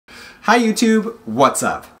Hi YouTube, what's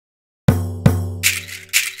up?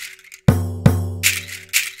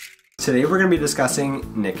 Today we're going to be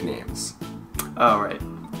discussing nicknames. Oh, right.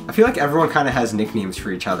 I feel like everyone kind of has nicknames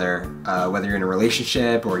for each other, whether you're in a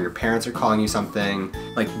relationship or your parents are calling you something,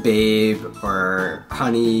 like babe or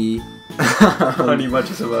honey. Honey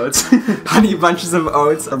Bunches of Oats. Honey Bunches of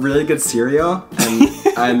Oats, a really good cereal,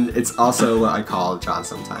 and it's also what I call John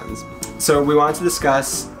sometimes. So we wanted to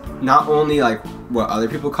discuss not only like what other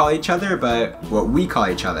people call each other, but what we call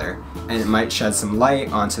each other, and it might shed some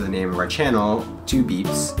light onto the name of our channel, Two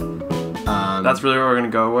Beeps. That's really what we're gonna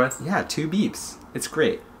go with? Yeah, Two Beeps. It's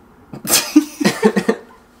great.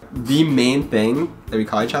 The main thing that we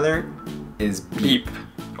call each other is beep.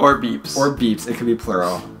 Or beeps. Or beeps, it could be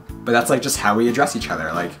plural. But that's like just how we address each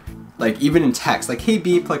other. Like even in text, like, hey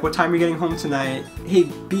beep, like what time are you getting home tonight? Hey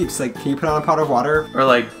beeps, like can you put on a pot of water? Or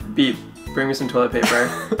like, beep, bring me some toilet paper.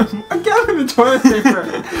 Again with the toilet paper.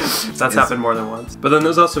 That's happened more than once. But then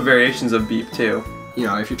there's also variations of beep too. You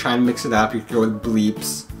know, if you're trying to mix it up, you could go with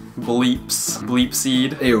bleeps. Bleeps. Bleep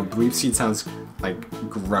seed. Ew, bleep seed sounds like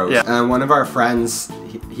gross. Yeah. And one of our friends,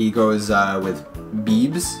 he goes with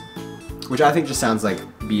Beebs, which I think just sounds like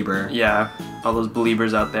Bieber. Yeah, all those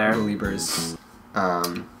believers out there. Believers.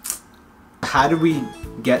 How did we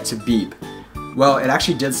get to beep? Well, it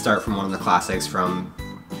actually did start from one of the classics from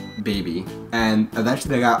Baby, and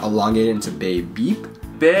eventually they got elongated into Bay Beep.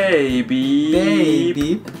 Baby. Bay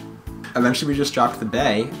Beep. Eventually we just dropped the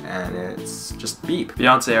Bay, and it's just Beep.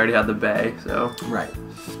 Beyonce already had the Bay, so. Right.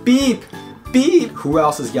 Beep! Beep! Who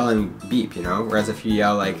else is yelling beep, you know? Whereas if you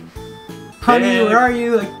yell like, honey, babe. Where are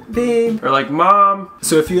you? Like, babe. Or like, mom.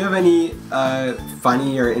 So if you have any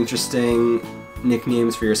funny or interesting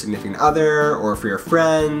nicknames for your significant other or for your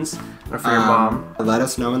friends, Or for your mom. let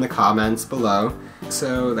us know in the comments below.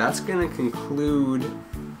 So that's gonna conclude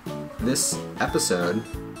this episode.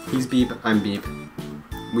 He's Beep, I'm Beep.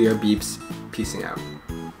 We are Beeps. Peacing out.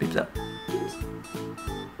 Beeps up.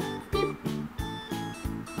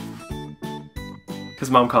 Because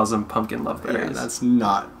mom calls them pumpkin love berries.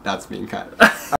 Yeah, that's being cut.